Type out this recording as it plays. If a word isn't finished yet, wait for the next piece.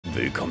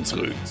Willkommen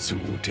zurück zu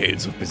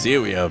Tales of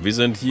BERSERIA. Wir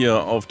sind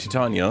hier auf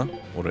Titania.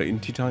 Oder in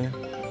Titania?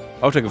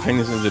 Auf der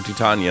Gefängnisinsel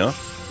Titania.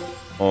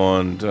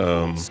 Und,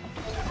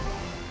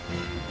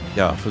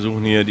 ja,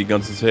 versuchen hier die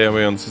ganzen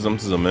Serien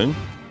zusammenzusammeln.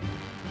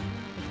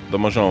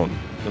 Dann mal schauen.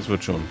 Das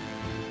wird schon.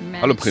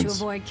 Hallo,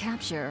 Prinz.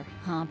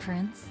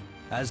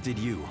 As did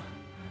you.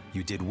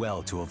 You did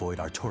well to avoid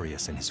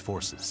Artorias and his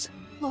forces.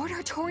 Lord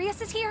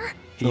Artorias is here?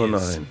 He Oh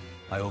is. nein.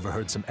 I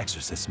overheard some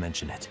exorcists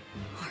mention it.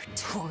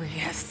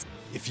 Artorias.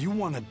 If you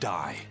want to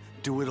die,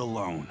 do it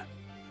alone.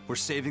 We're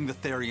saving the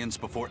Therians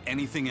before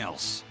anything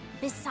else.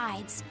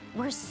 Besides,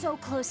 we're so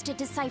close to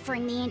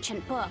deciphering the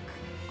ancient book.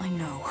 I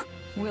know.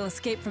 We'll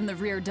escape from the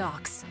rear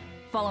docks.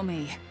 Follow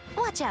me.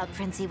 Watch out,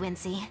 Princey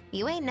Wincy.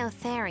 You ain't no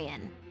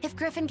Therian. If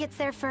Griffin gets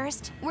there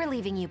first, we're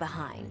leaving you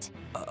behind.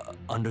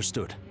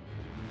 Understood.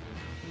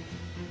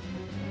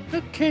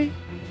 Okay.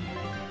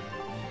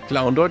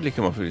 Klar und deutlich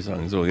kann man für dich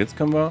sagen. So, jetzt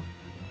können wir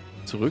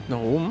zurück nach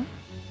oben.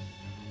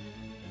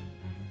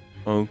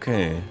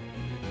 Okay.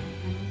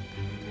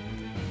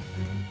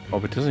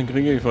 Ob ich das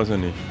hinkriege, ich weiß ja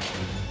nicht.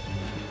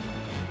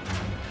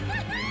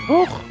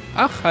 Huch!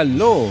 Ach,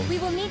 hallo!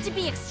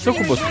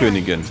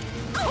 Schokobus-Königin.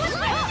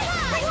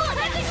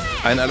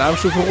 Ein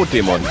Alarmstufe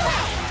Rotdämon.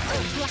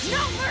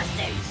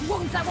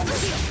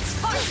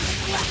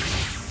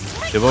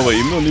 Der war aber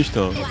eben noch nicht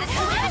da.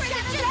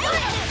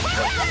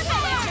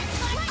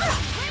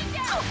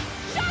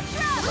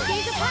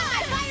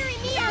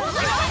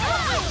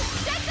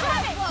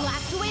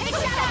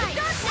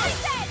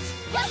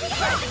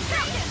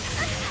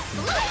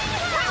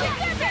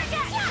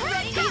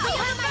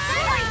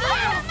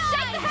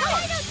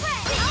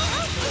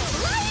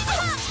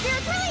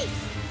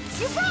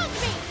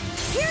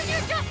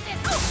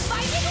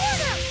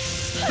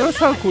 Das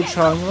hat gut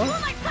Schaden, oder?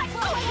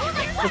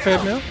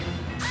 Gefällt mir.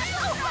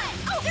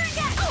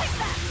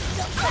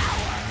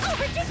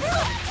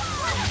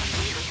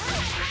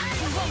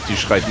 Sie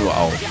schreit nur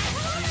auf.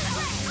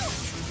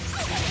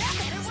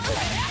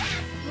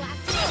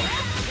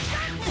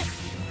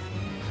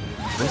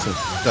 Wo ist es?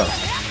 Da.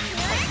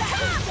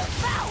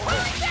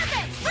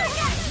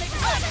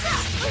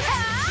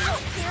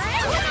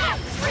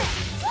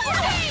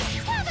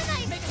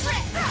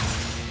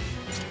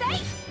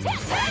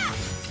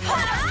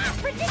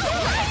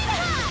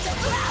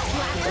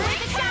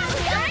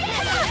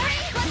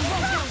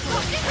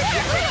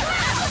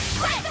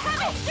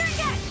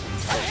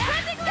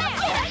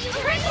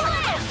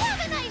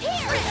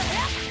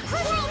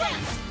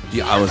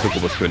 Die arme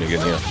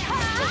Schokobus-Königin hier.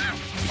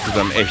 Die tut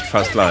einem echt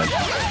fast leid.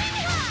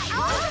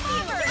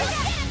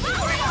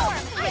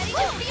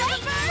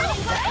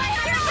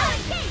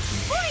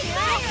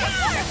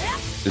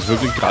 Ist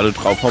wirklich gerade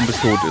draufhauen, bis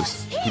tot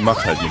ist. Die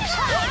macht halt nichts.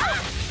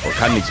 Oder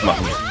kann nichts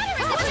machen.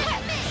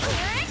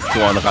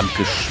 So an den Rand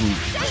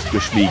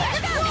geschmiegt.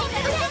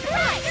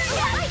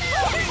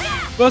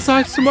 Was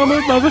sagst du,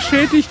 Mammut? Man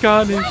versteht dich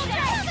gar nicht.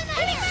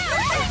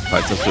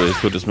 Falls das so ist,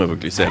 tut es mir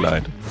wirklich sehr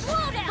leid.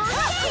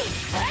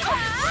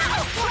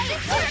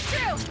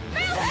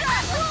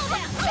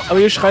 Aber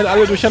ihr schreit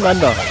alle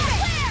durcheinander.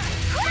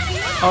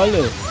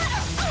 Alle.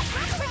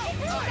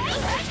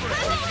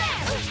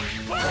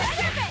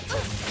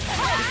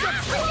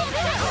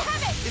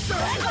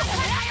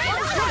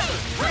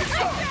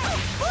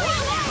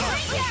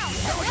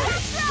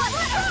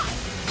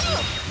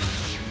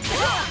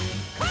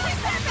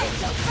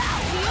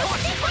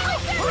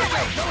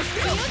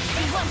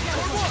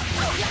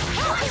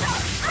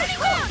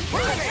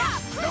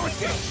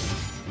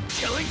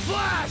 Killing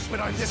flash! When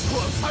I'm this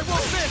close, I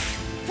won't miss!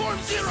 Form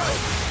zero!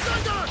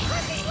 Thunder!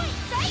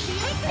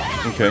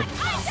 Okay.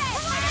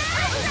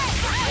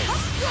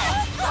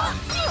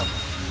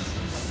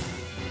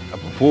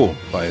 Apropos,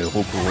 bei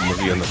Roku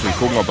Maria natürlich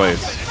gucken, ob er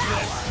jetzt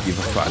die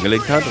Waffe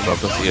angelegt hat oder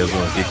ob das eher so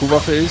eine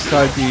Deko-Waffe ist,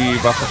 halt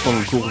die Waffe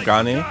von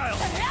Kurugane.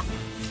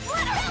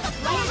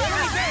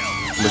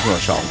 Müssen wir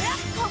schauen.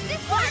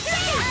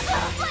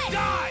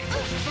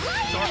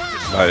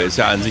 Weil es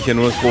ja an sich ja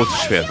nur das große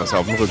Schwert, was er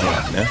auf dem Rücken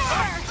hat, ne?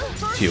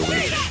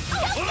 Theoretisch.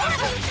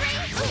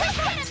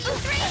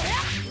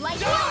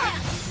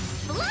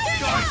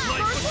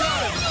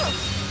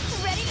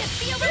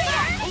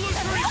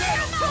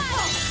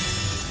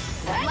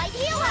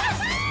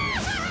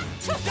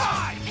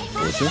 Wo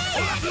ist sie?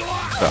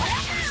 Da.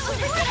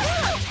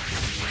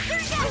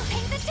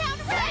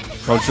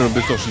 Komm schon, du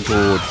bist doch schon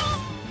tot.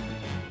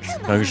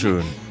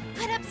 Dankeschön.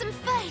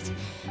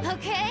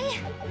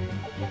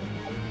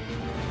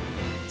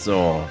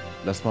 So,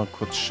 lass mal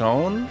kurz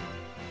schauen.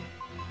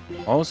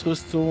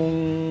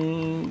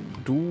 Ausrüstung,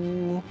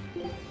 du.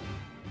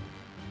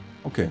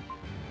 Okay.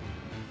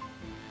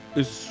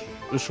 Ist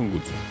schon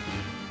gut so.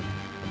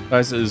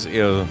 Das ist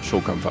eher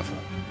Showkampfwaffe.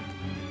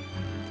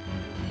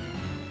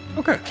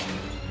 Okay.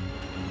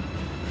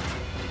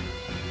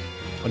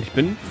 Und ich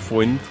bin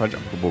vorhin falsch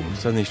abgebogen.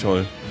 Ist das nicht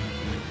toll?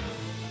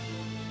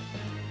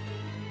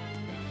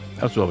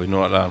 Achso, habe ich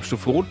nur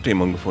Alarmstufe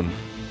Rotdämon gefunden.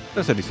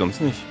 Das hätte ich sonst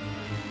nicht.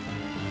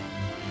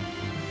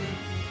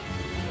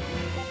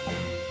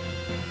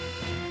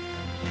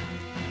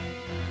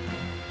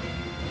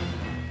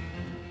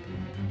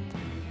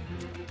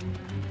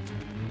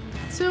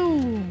 So.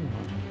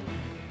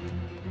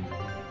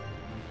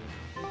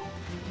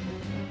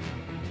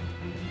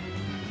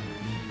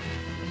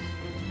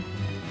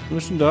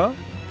 Bist du da?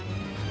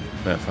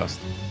 Ja, fast.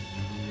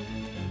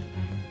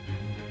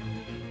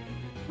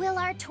 Will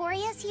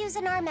Artorias use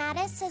an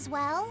armatus as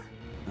well?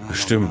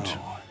 Bestimmt.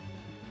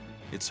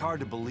 It's hard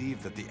to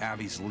believe that the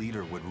Abbey's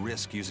leader would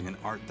risk using an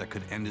art that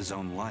could end his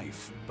own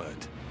life,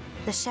 but...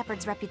 The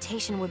shepherd's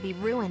reputation would be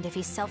ruined if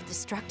he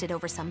self-destructed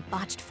over some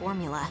botched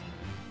formula.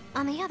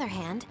 On the other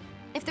hand,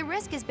 if the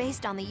risk is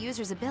based on the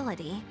user's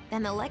ability,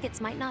 then the legates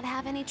might not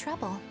have any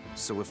trouble.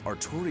 So if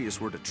Artorias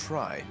were to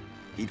try,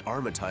 he'd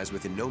armatize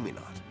with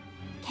Innominat.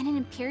 Can an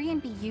Empyrean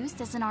be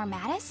used as an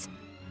armatus?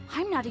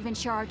 I'm not even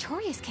sure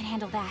Artorias can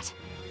handle that.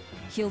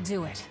 He'll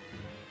do it.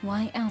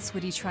 Why else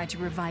would he try to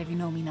revive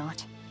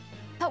Innominat?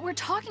 But we're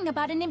talking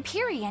about an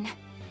Empyrean.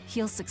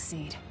 He'll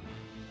succeed.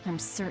 I'm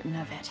certain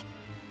of it.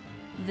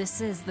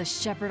 This is the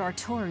Shepherd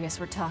Artorias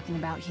we're talking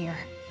about here.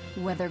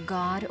 Whether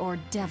God or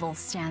devil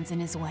stands in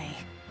his way,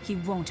 he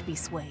won't be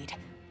swayed.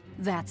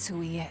 That's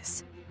who he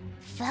is.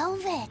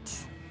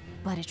 Velvet.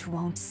 But it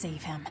won't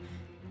save him.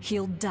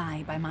 He'll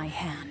die by my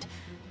hand.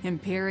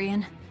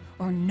 Empyrean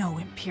or no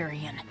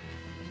Empyrean.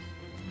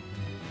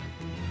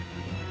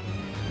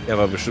 Ja,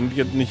 aber bestimmt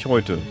jetzt nicht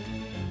heute.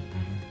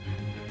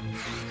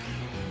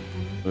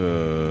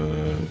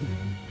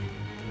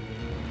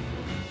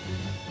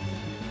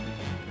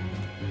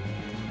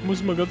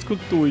 Muss mal ganz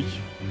kurz durch.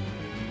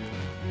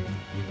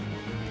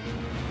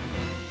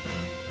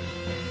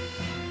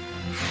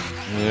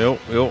 Jo,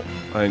 jo.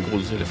 Ein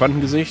großes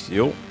Elefantengesicht.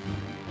 Jo.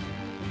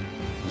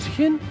 Muss ich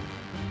hin?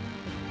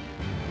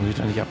 Muss ich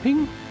da nicht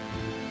abhängen?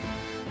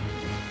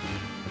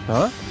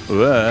 Ha?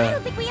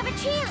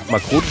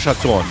 Makrotischer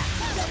Zorn.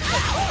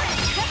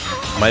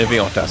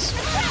 Meinetwegen auch das.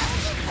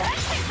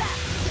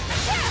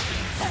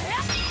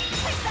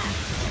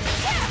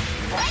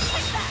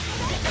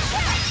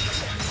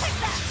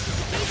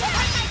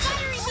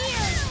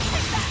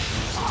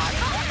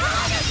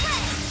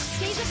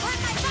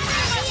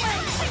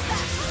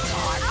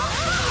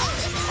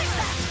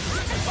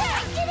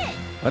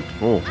 Was?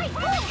 Oh.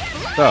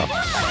 Da.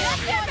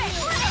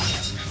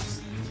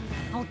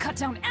 I'll cut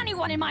down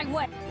anyone in my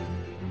way.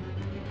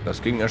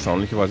 Das ging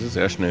erstaunlicherweise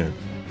sehr schnell.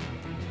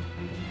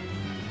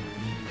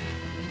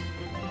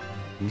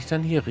 Bin ich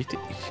dann hier richtig?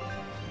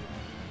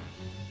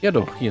 Ja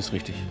doch, hier ist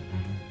richtig.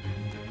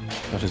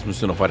 Ich dachte, es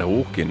müsste noch weiter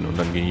hochgehen. Und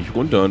dann ging ich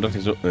runter und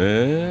dachte so,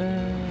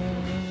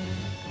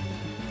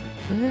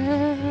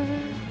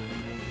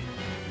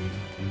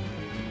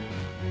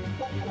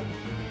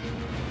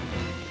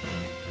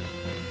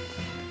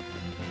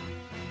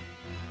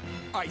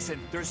 Eisen,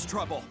 there's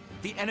trouble.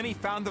 The enemy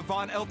found the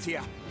Von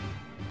Eltia.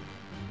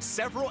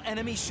 Several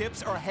enemy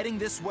ships are heading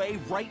this way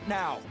right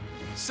now.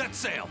 Set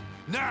sail,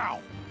 now!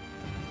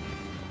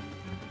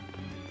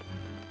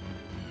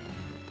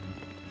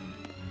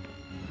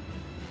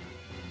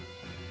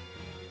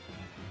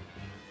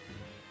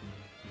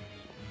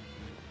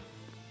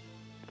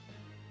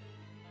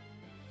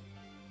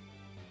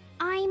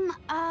 I'm,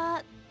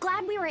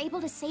 glad we were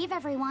able to save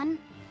everyone.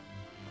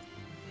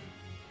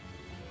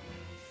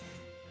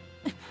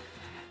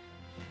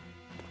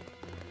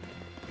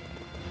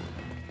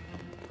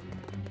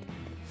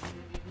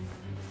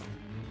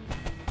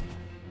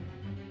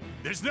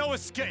 There's no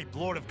escape,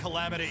 Lord of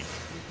Calamity.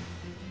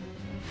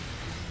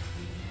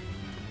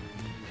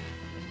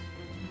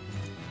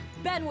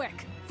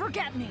 Benwick,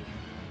 forget me.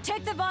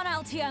 Take the Von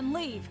Altia and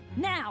leave,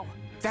 now.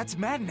 That's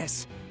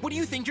madness. What do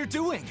you think you're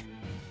doing?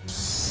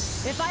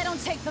 If I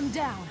don't take them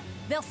down,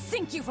 they'll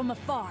sink you from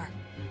afar.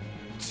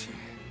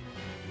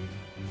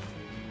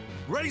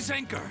 Raise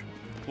anchor.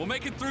 We'll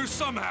make it through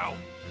somehow.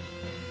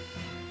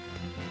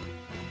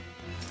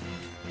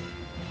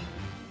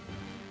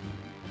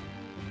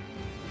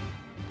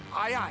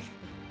 Aye, aye.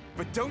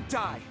 But don't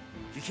die.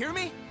 You hear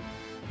me?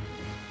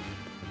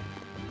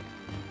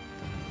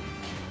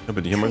 Da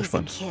bin ich immer Crazy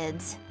gespannt.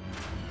 kids.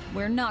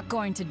 We're not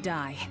going to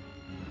die.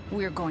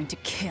 We're going to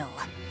kill.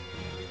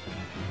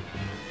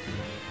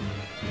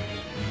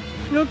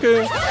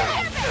 Okay.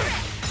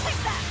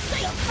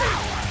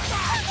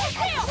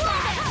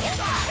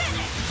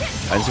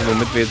 Einzige,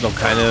 womit wir jetzt noch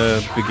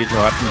keine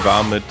Begegnung hatten,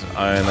 war mit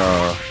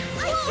einer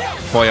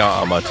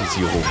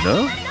Feuerarmatisierung,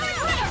 ne?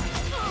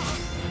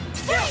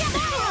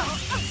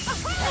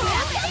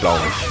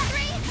 Glaube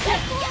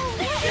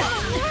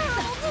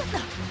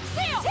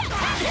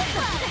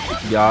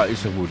ich. Ja,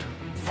 ist ja gut.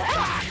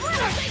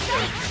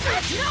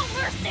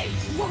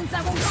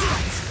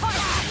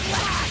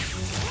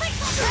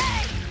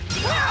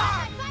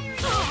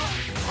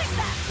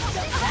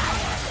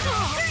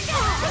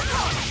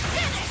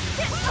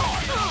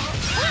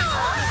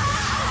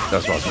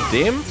 Das war's mit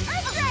dem.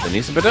 Der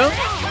nächste bitte.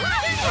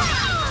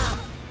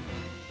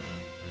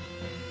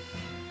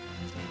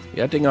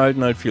 Erddinger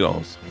halten halt viel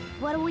aus.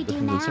 What do we Das do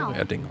sind jetzt auch now?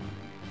 Erddinger.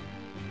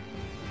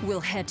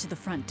 We'll head to the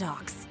front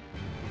docks.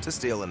 To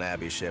steal an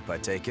Abbey ship, I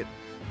take it.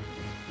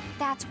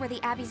 That's where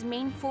the Abbey's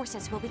main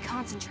forces will be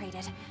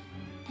concentrated.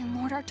 And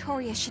Lord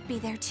Artorias should be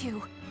there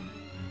too.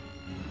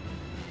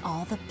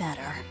 All the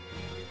better.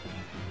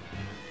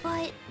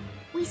 But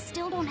we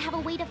still don't have a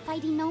way to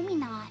fight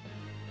Innominat.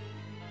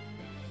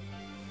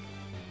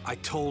 I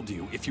told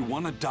you, if you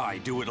want to die,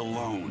 do it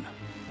alone.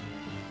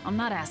 I'm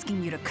not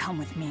asking you to come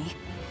with me.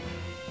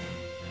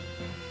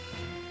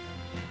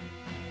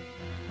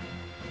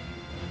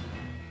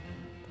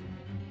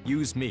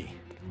 Use me.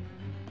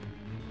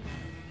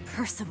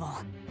 Percival.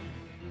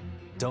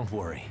 Don't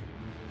worry.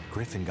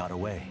 Griffin got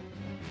away.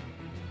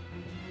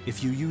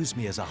 If you use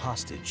me as a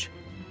hostage,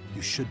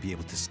 you should be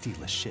able to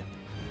steal a ship.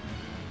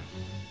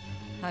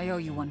 I owe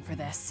you one for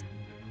this.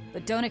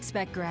 But don't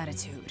expect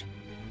gratitude.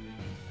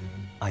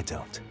 I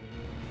don't.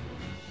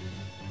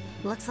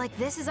 Looks like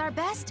this is our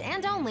best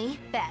and only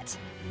bet.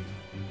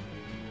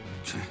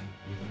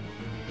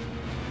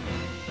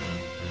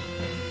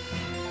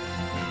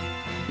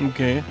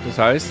 Okay, das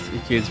heißt,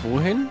 ich gehe jetzt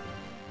wohin?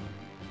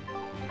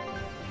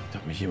 Ich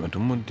darf mich immer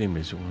dumm und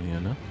dämlich suchen hier,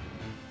 ne?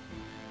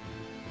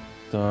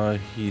 Da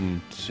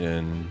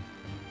hinten.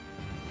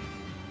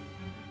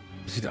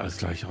 Sieht alles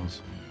gleich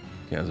aus.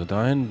 Okay, also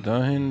dahin,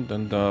 dahin,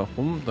 dann da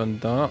rum, dann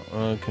da.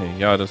 Okay,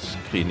 ja, das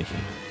kriege ich nicht hin.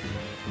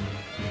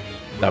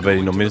 Da werde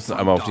ich noch mindestens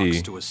einmal auf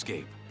die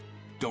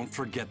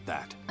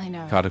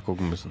Karte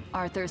gucken müssen.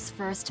 Arthur's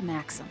first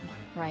maxim,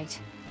 right?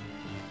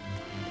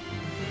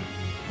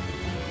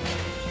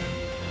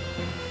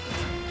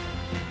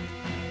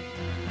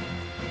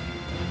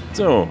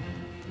 So.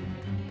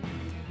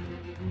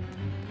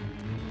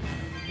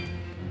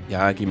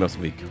 Ja, geh mal aus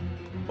dem Weg.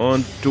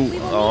 Und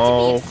du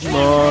auch.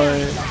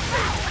 Nein.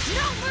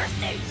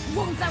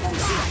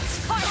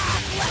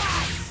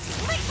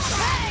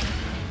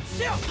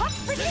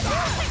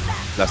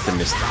 Lass den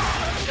Mist.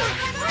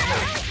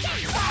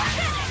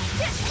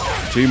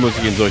 Natürlich muss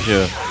ich in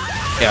solche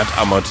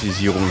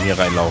Erdamortisierungen hier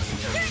reinlaufen.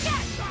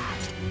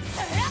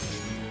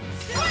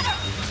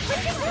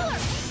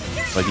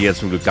 Weil die jetzt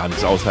zum Glück gar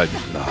nichts aushalten.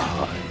 Nein.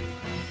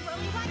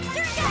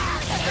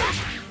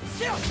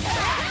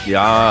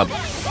 Ja,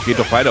 geht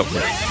doch weiter auf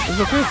mich.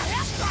 Ist okay.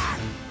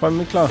 Komm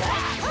mit klar.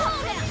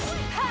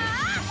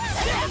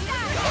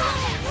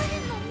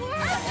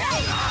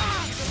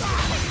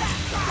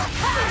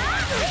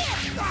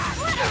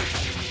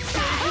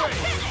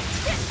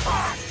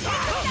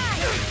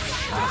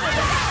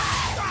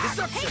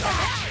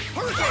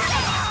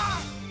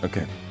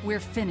 Okay.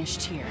 We're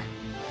finished here.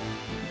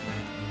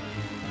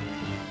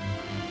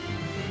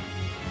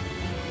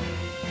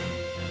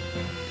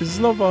 Ist es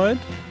noch weit?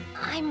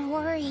 I'm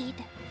worried.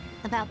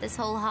 About this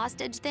whole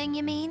hostage thing,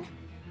 you mean?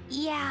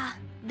 Yeah,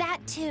 that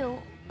too.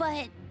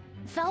 But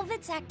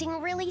Velvet's acting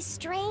really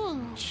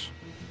strange.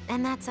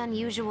 And that's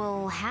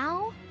unusual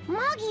how?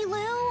 Moggy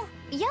Lou!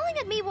 Yelling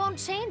at me won't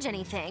change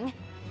anything.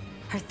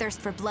 Her thirst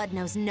for blood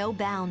knows no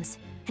bounds.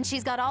 And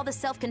she's got all the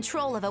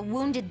self-control of a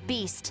wounded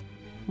beast.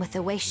 With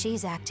the way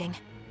she's acting,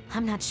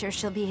 I'm not sure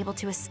she'll be able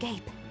to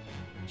escape.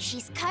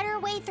 She's cut her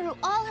way through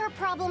all her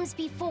problems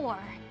before.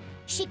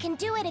 She can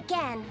do it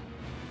again.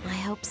 I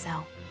hope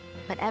so.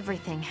 But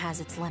everything has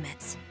its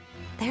limits.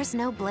 There's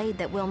no blade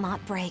that will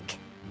not break.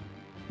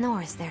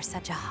 Nor is there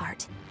such a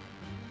heart.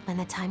 When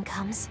the time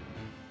comes,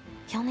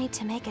 you'll need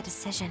to make a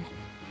decision.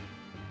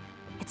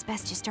 It's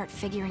best you start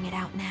figuring it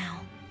out now.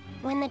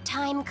 When the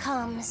time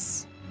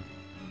comes.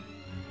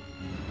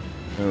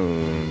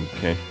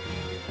 Okay.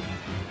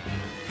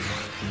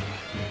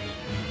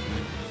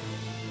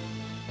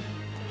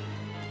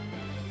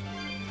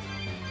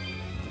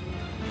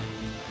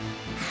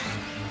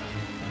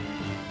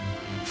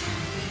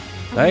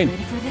 Nein,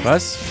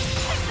 was?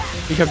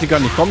 Ich habe die gar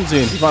nicht kommen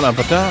sehen. Die waren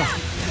einfach da.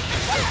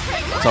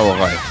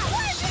 Zauberei.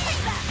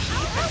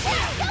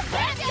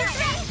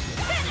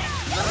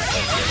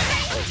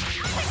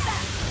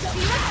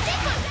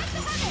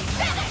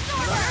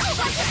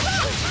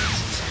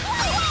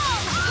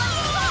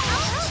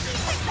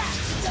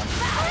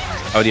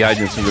 Aber die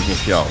halten jetzt zum Glück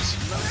nicht hier aus.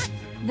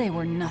 They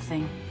were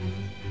nothing.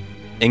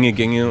 Enge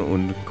Gänge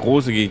und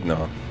große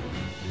Gegner.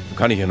 Da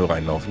kann ich ja nur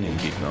reinlaufen in den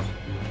Gegner.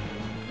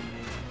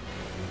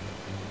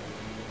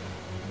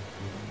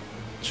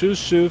 Tschüss,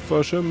 Schiff,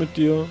 war schön mit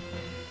dir.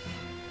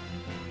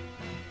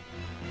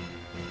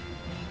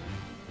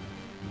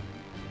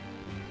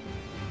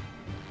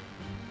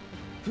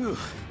 Phew.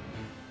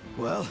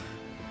 Well,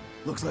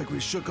 looks like we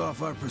shook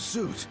off our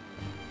pursuit.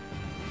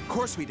 Of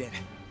course we did.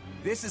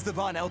 This is the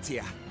Von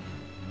Eltia.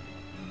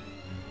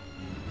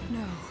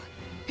 No,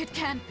 it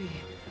can't be.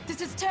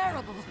 This is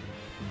terrible.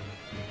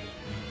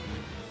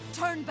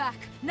 Turn back,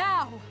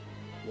 now!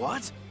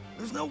 What?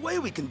 There's no way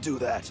we can do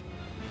that.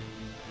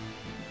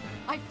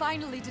 I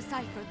finally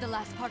deciphered the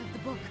last part of the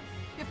book.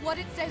 If what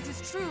it says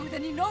is true,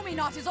 then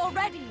Innominat is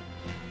already...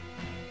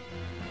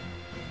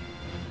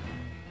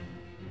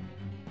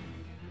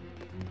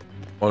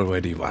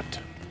 Already what?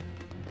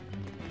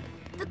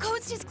 The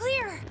coast is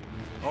clear!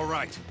 All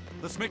right,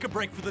 let's make a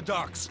break for the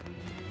docks.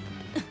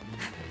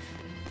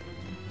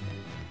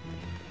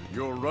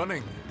 You're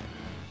running.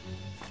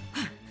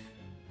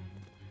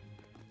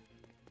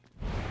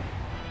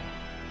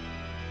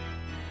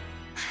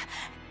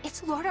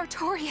 It's Lord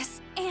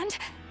Artorias, and...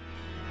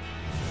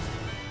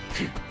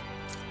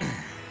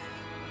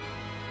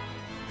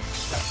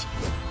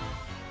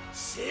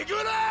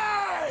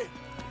 No,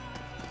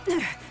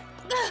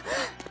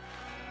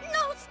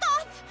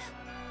 stop!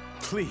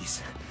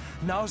 Please,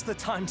 now's the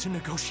time to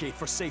negotiate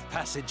for safe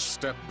passage.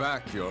 Step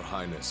back, Your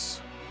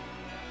Highness.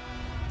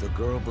 The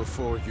girl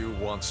before you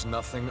wants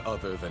nothing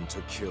other than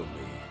to kill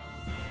me.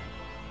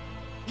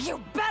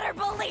 You better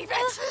believe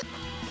it!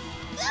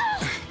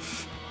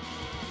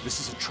 This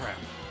is a trap.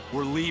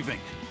 We're leaving.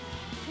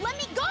 Let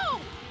me go!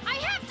 I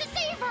have to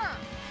save her!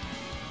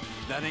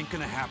 That ain't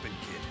gonna happen,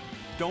 kid.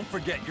 Don't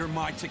forget you're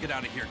my ticket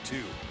out of here,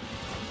 too.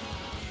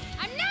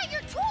 I'm not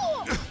your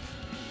tool!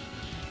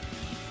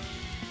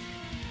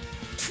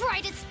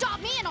 Try to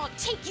stop me and I'll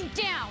take you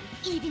down!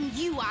 Even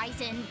you,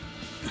 Aizen.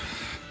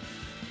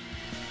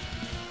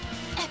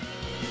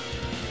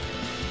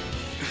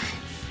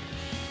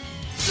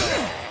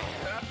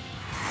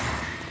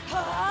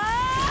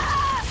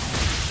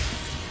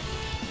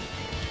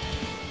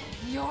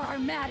 Your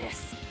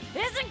Armatus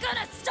isn't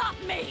gonna stop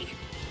me!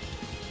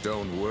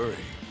 Don't worry.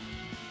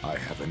 I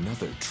have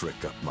another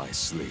trick up my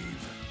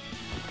sleeve.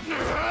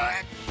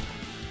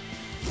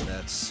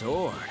 That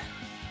sword.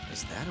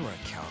 Is that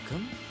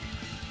orichalcum?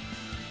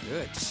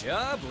 Good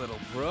job, little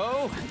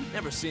bro.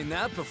 Never seen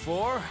that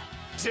before.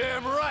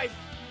 Damn right!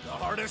 The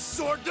hardest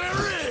sword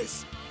there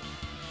is!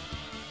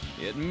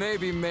 It may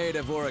be made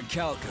of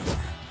orichalcum,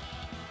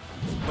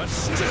 but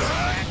still...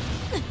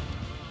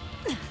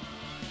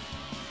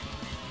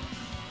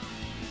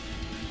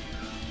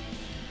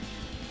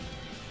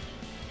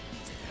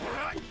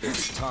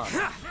 It's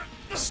time.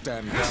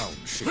 Stand down,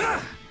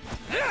 Shield.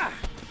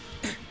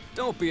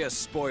 Don't be a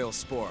spoil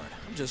sport.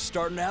 I'm just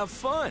starting to have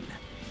fun.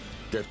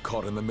 Get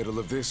caught in the middle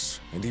of this,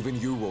 and even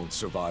you won't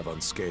survive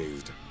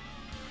unscathed.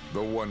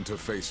 The one to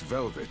face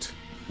Velvet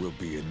will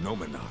be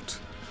Innominat.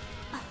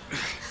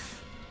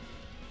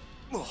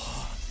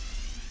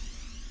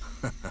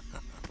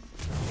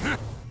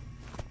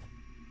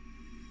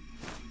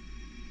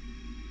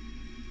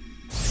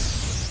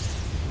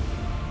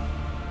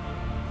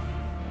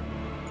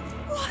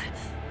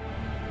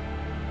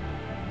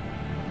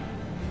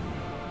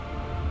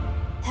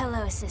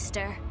 Hello,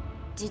 sister.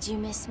 Did you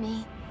miss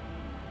me?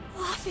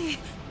 Laffy!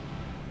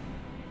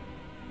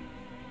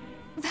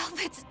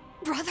 Velvet's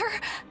brother?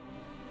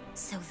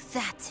 So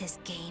that's his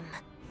game.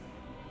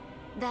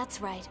 That's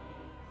right.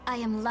 I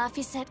am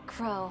Laphicet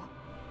Crow.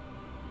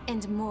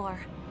 And more.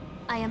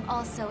 I am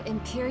also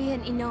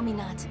Empyrean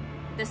Innominat,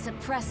 the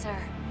Suppressor.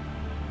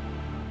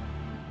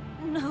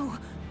 No.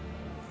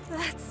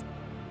 That's...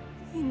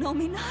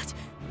 Innominat?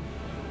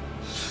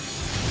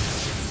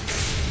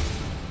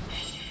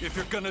 If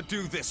you're gonna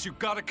do this, you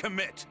gotta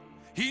commit.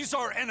 He's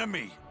our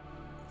enemy.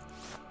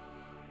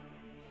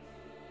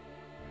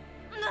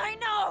 I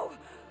know!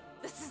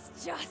 This is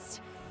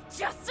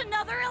just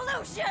another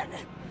illusion!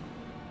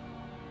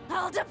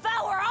 I'll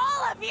devour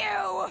all of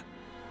you!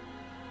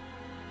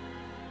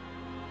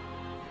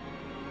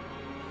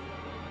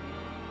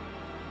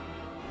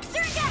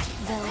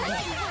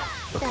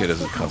 Okay,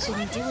 das ist krass.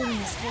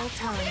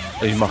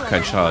 Ich mach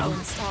keinen Schaden.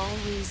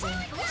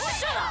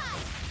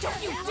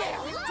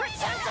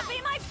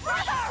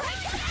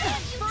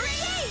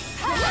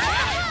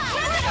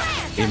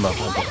 Ich mach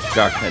einfach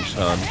gar keinen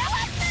Schaden.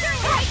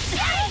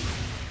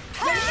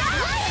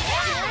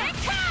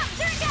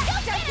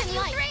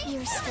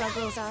 Your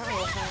struggles are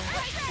over.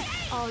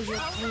 All your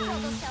pain,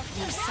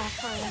 your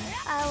suffering,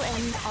 I'll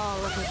end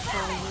all of it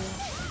for you.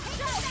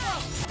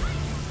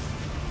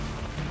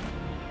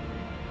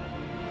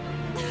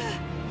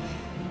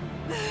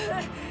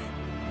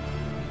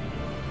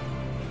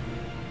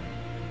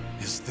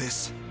 Is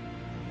this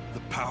the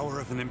power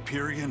of an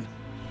Empyrean?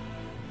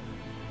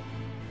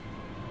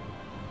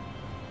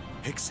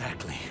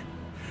 Exactly.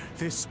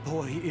 This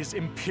boy is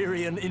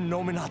Empyrean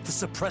Innominat the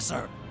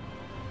Suppressor.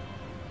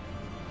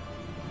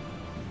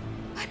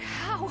 But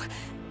how?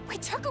 We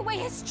took away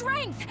his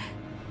strength!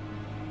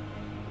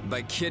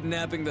 By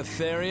kidnapping the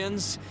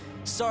Therians?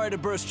 Sorry to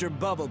burst your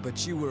bubble,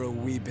 but you were a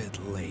wee bit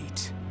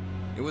late.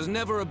 It was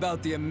never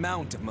about the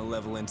amount of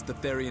malevolence the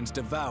Therians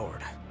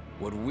devoured.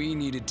 What we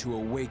needed to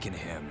awaken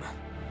him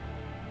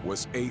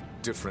was 8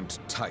 different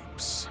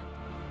types.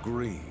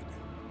 Greed,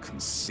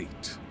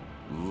 conceit,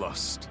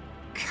 lust,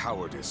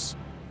 cowardice,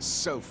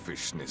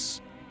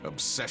 selfishness,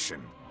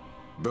 obsession.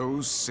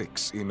 Those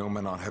 6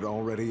 Innominat had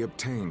already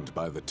obtained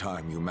by the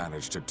time you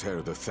managed to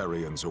tear the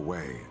Therians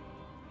away.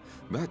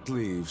 That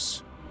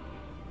leaves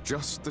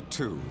just the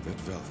 2 that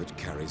Velvet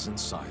carries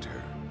inside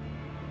her.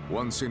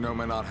 Once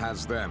Innominat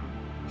has them,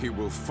 he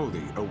will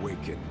fully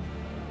awaken.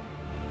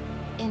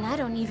 And I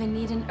don't even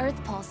need an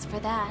Earth Pulse for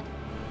that.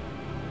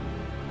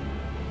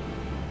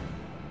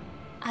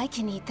 I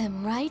can eat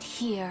them right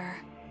here.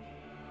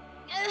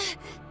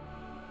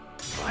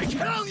 Like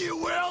hell you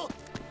will!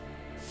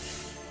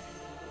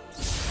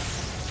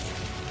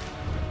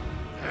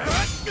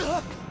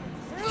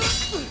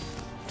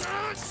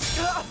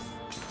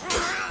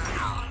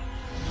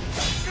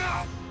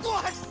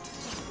 What?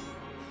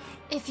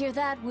 If you're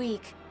that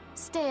weak,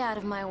 stay out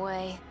of my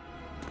way.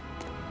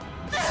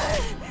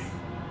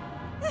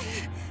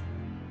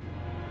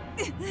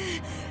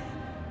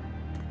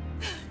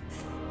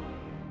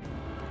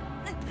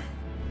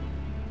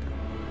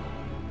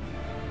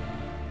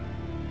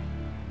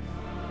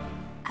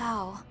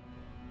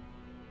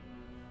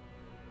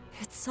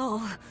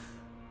 all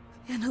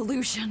an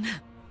illusion.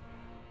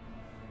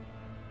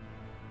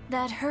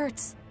 That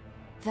hurts,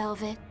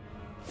 Velvet.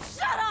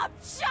 Shut up!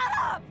 Shut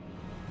up!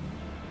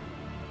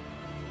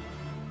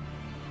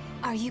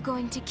 Are you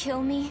going to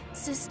kill me,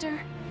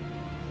 sister?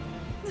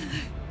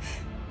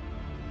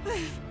 Go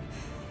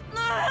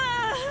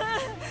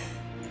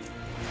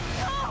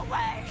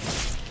away!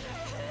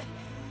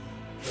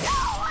 Go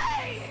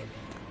away!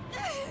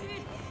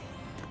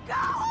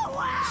 Go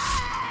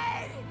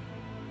away!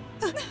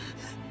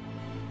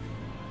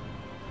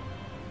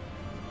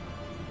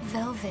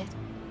 Velvet,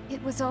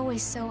 it was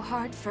always so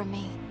hard for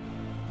me.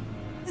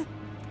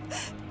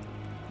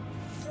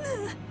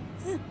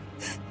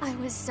 I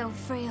was so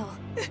frail.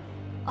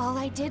 All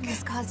I did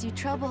was cause you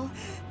trouble.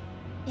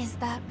 Is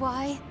that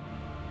why?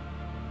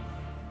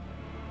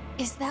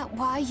 Is that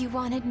why you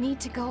wanted me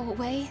to go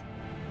away?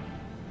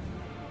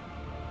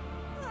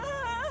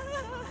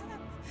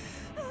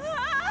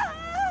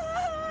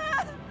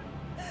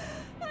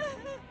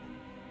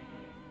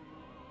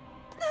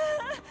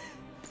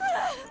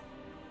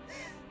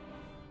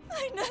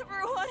 I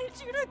never wanted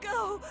you to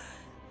go.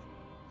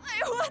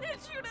 I wanted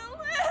you to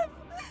live.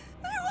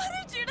 I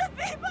wanted you to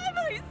be by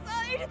my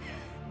side.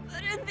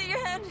 But in the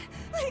end,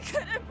 I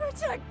couldn't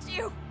protect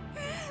you.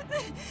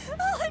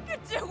 All I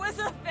could do was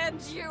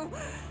avenge you.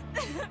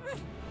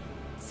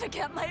 To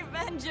get my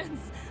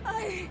vengeance,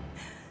 I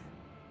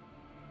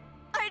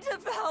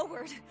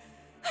devoured.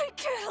 I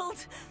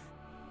killed.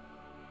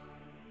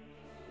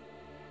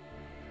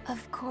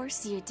 Of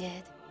course you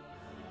did.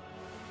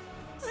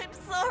 I'm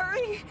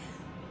sorry.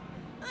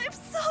 I'm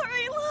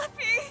sorry,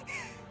 Luffy.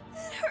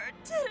 It hurt,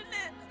 didn't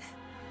it?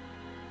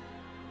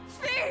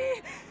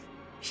 Fee!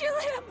 Kill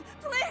him,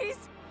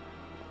 please!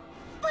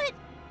 But...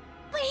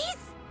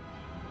 please?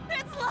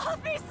 It's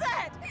Luffy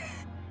said!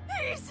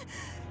 He's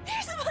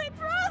my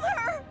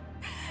brother!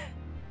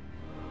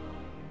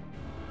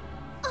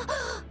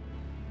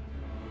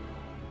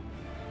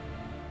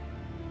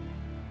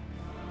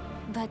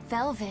 But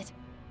Velvet,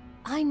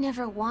 I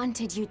never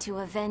wanted you to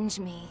avenge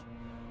me.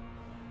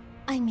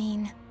 I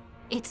mean,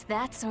 it's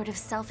that sort of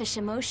selfish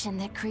emotion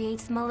that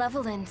creates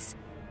malevolence,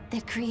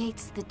 that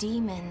creates the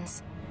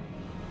demons.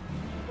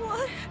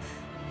 What?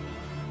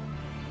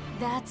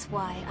 That's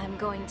why I'm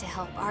going to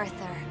help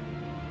Arthur.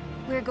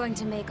 We're going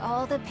to make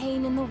all the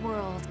pain in the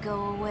world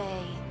go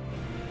away.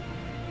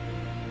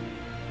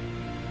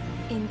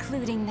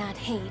 Including that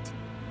hate,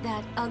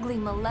 that ugly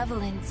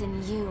malevolence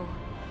in you.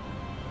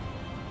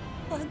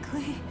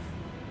 Ugly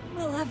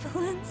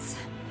malevolence?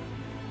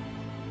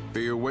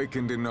 The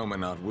awakened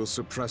Innominate will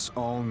suppress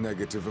all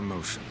negative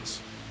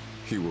emotions.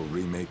 He will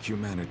remake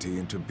humanity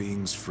into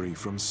beings free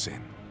from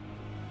sin.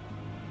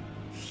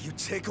 You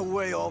take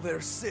away all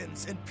their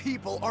sins, and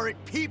people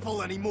aren't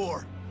people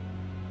anymore!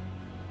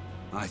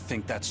 I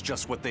think that's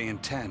just what they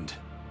intend.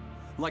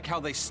 Like how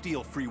they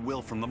steal free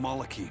will from the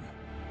Malachim.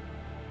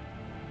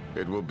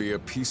 It will be a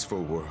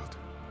peaceful world,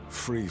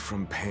 free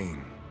from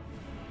pain.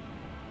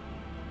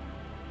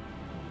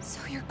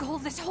 So your goal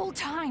this whole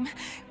time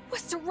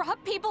was to rob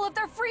people of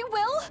their free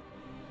will?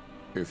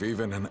 If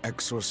even an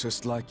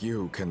exorcist like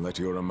you can let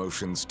your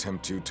emotions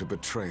tempt you to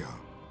betrayal,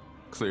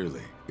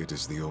 clearly it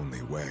is the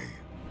only way.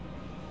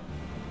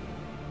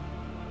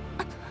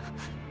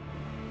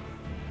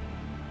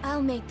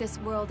 I'll make this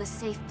world a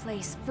safe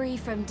place free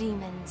from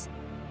demons.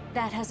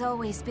 That has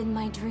always been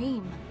my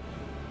dream.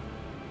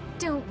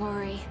 Don't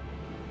worry.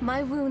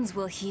 My wounds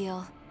will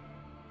heal.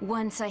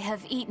 Once I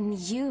have eaten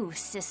you,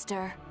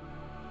 sister.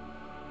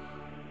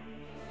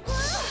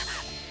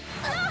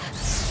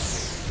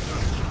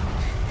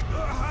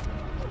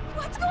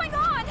 What's going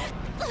on?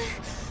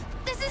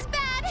 This is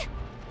bad!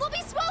 We'll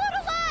be swallowed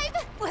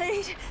alive!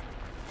 Wait.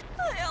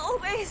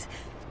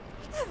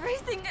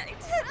 Everything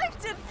I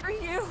did for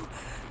you.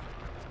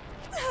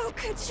 How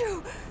could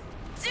you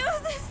do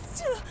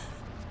this to...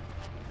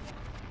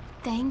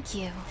 Thank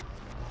you.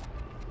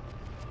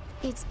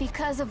 It's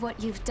because of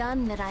what you've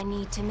done that I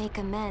need to make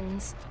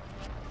amends.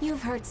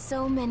 You've hurt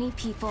so many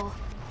people,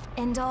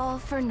 and all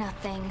for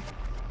nothing.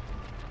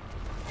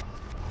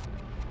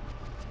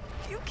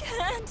 You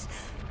can't...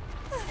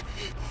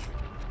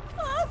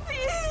 Luffy!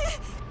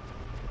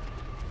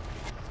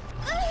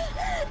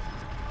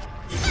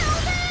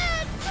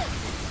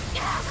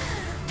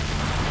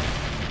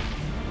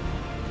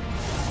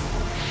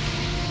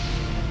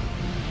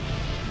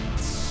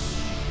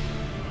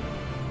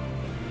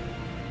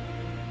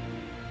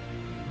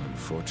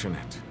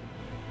 Unfortunate.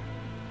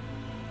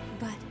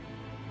 But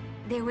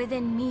they're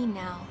within me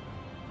now.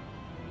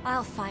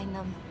 I'll find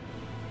them.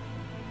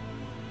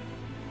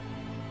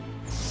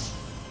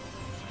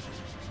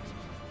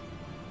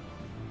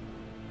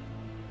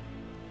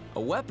 A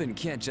weapon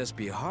can't just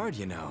be hard,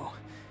 you know.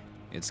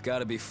 It's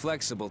gotta be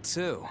flexible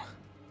too,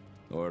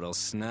 or it'll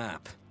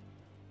snap.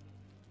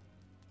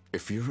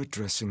 If you're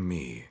addressing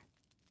me,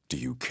 do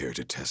you care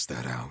to test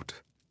that out?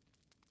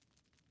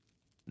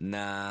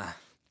 Nah,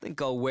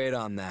 think I'll wait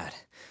on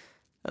that.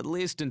 At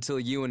least until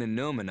you and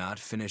Innominate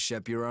finish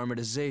up your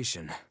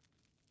armatization.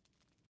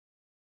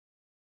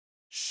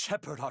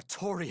 Shepherd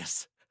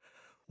Artorias!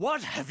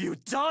 What have you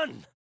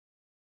done?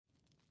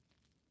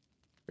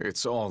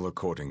 It's all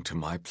according to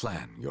my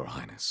plan, Your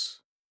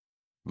Highness.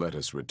 Let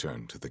us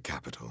return to the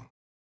capital.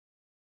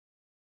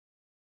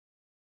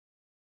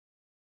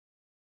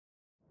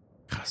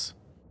 Krass.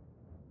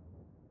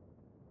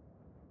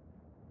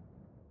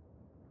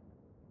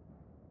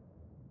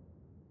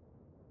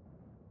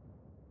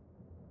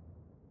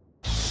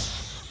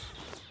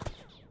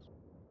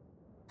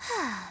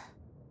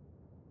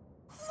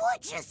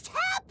 What just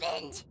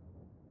happened?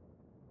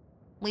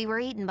 We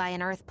were eaten by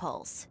an Earth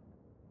pulse.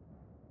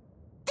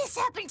 This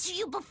happened to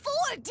you before,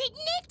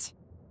 didn't it?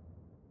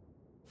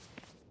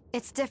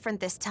 It's different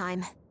this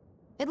time.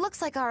 It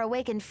looks like our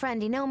awakened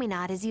friend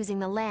Innominat is using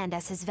the land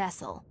as his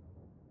vessel.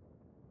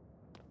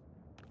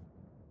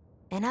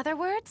 In other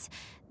words,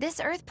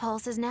 this Earth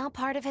pulse is now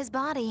part of his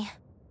body.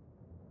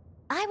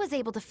 I was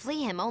able to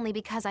flee him only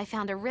because I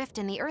found a rift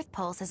in the Earth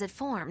pulse as it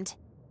formed.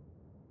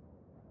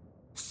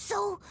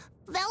 So,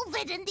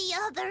 Velvet and the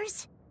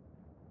others?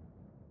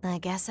 I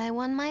guess I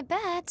won my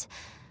bet.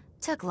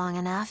 Took long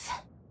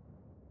enough.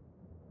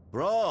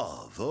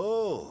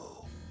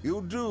 Bravo!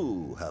 You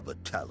do have a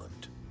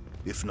talent,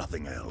 if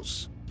nothing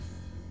else.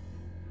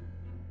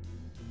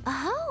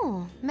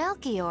 Oh,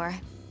 Melchior.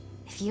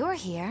 If you're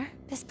here,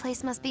 this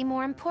place must be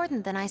more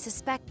important than I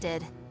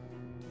suspected.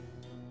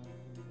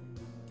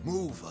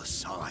 Move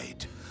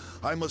aside.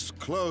 I must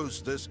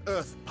close this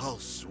Earth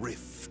Pulse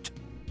rift.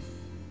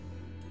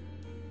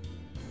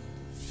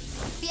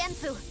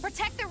 Bienfu,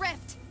 protect the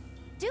rift!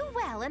 Do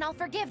well, and I'll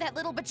forgive that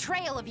little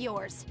betrayal of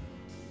yours.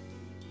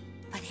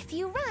 But if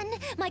you run,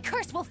 my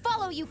curse will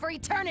follow you for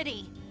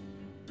eternity!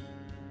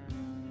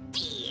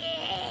 Bien!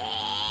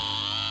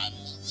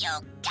 You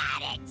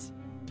got it!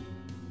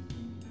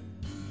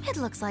 It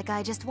looks like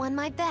I just won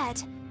my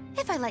bet.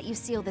 If I let you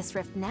seal this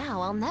rift now,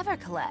 I'll never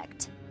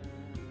collect.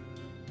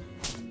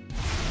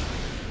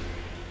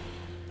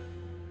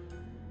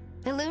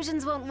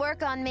 Illusions won't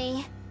work on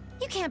me.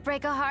 You can't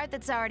break a heart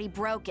that's already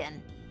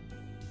broken.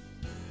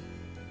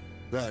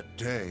 That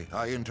day,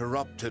 I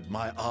interrupted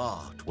my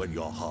art when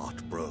your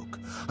heart broke.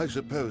 I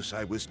suppose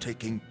I was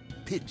taking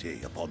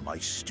pity upon my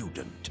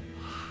student.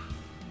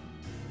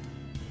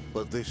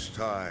 But this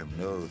time,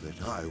 know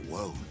that I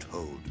won't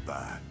hold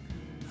back.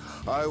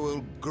 I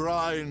will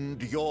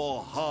grind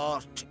your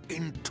heart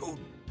into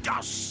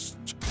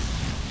dust.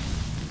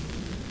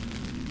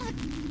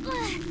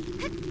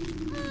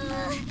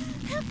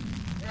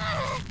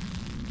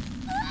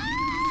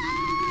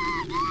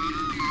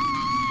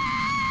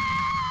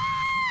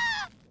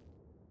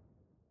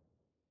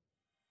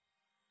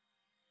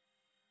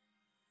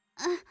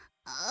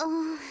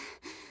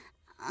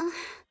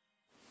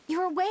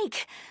 You're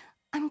awake.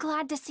 I'm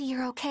glad to see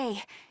you're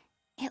okay.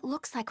 It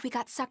looks like we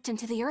got sucked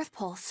into the Earth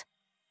Pulse.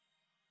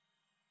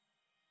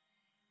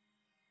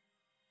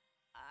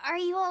 Are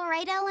you all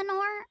right,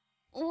 Eleanor?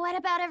 What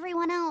about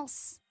everyone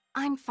else?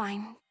 I'm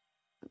fine,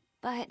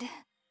 but...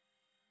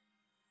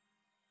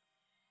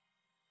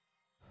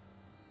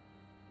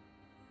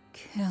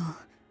 Kill.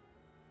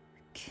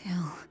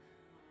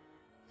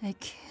 I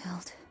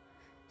killed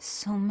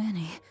so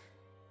many.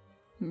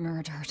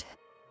 Murdered.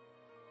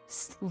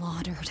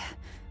 Slaughtered.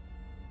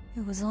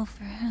 It was all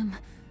for him.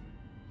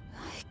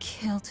 I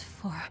killed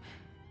for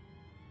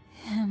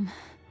him,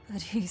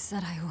 but he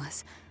said I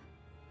was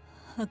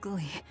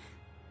ugly.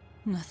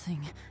 Nothing.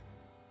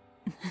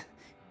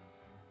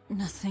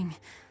 Nothing.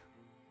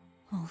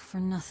 All for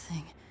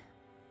nothing.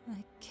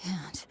 I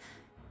can't.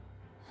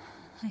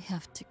 I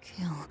have to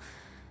kill.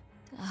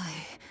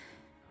 Die.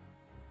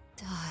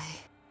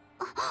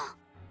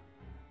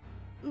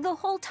 The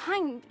whole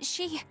time,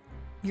 she...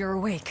 You're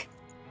awake.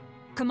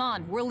 Come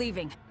on, we're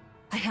leaving.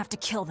 I have to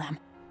kill them.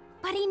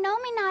 But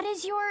Innominat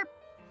is your...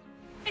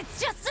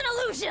 It's just an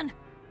illusion!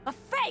 A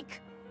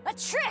fake! A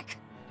trick!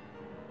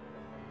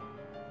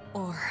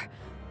 Or,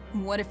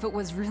 what if it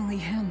was really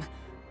him?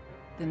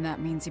 Then that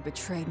means he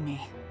betrayed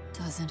me,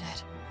 doesn't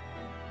it?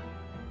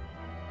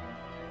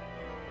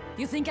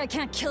 You think I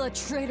can't kill a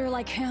traitor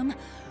like him?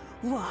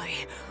 Why?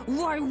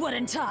 Why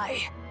wouldn't I?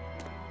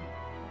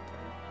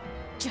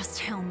 Just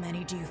how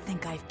many do you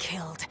think I've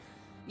killed?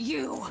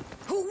 You,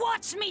 who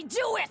watched me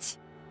do it!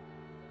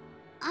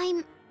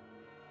 I'm...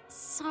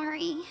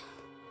 sorry.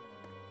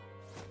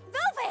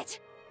 Velvet!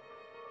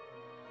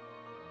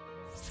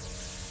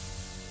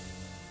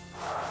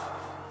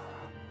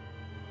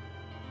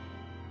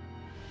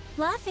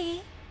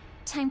 Fluffy,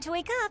 time to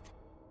wake up.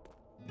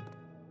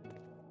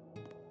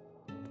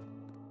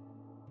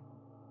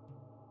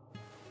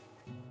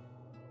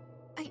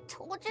 I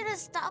told you to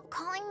stop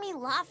calling me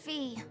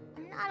Luffy.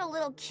 I'm not a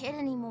little kid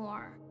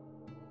anymore.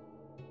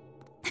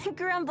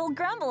 Grumble,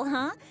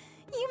 huh?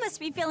 You must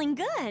be feeling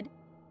good.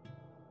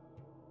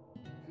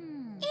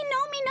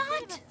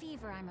 Innominat!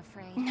 Fever, I'm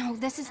afraid. No,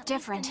 this is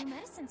different.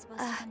 Medicine's supposed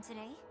to come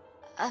today.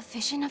 A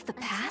vision of the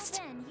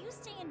past? Then, you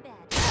stay in bed.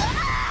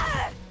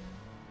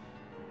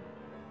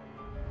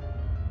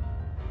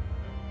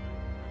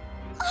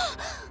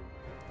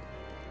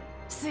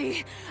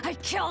 See? I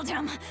killed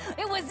him!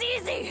 It was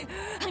easy!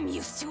 I'm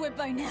used to it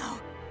by now.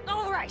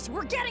 Alright! right,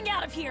 we're getting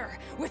out of here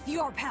with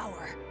your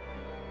power.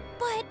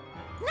 But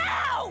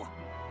now!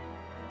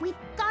 We've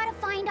got to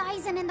find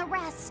Eisen and the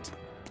rest.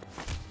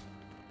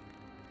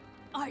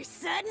 I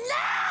said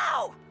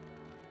now!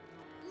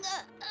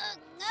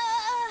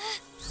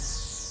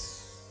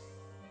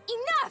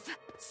 Enough!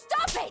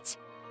 Stop it!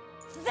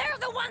 They're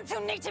the ones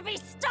who need to be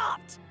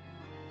stopped!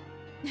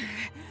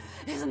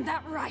 Isn't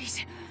that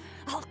right?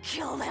 I'll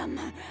kill them!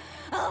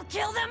 I'll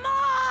kill them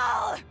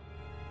all!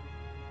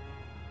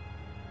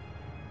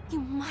 You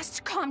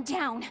must calm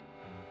down.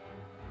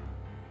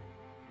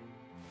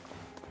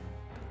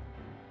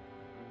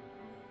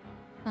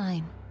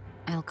 Fine.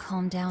 I'll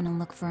calm down and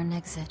look for an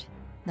exit.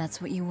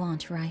 That's what you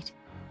want, right?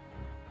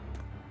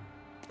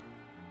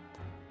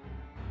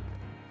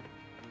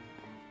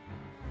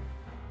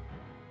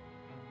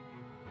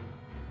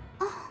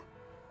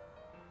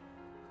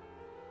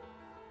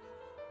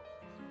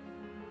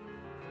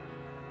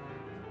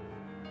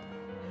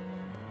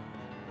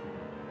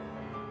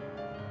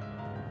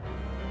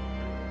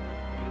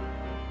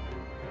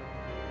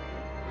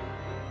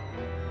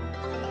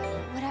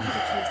 Whatever the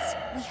case,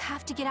 we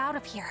have to get out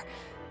of here.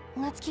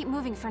 Let's keep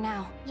moving for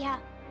now. Yeah,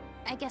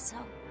 I guess so.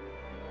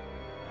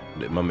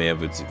 Und immer mehr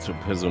wird sie zur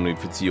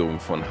Personifizierung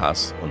von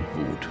Hass und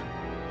Wut.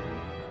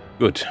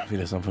 Gut, wie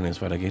das dann von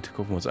jetzt weitergeht,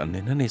 gucken wir uns an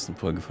in der nächsten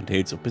Folge von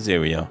Tales of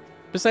Berseria.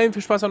 Bis dahin,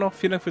 viel Spaß auch noch,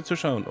 vielen Dank fürs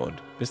Zuschauen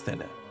und bis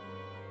dann.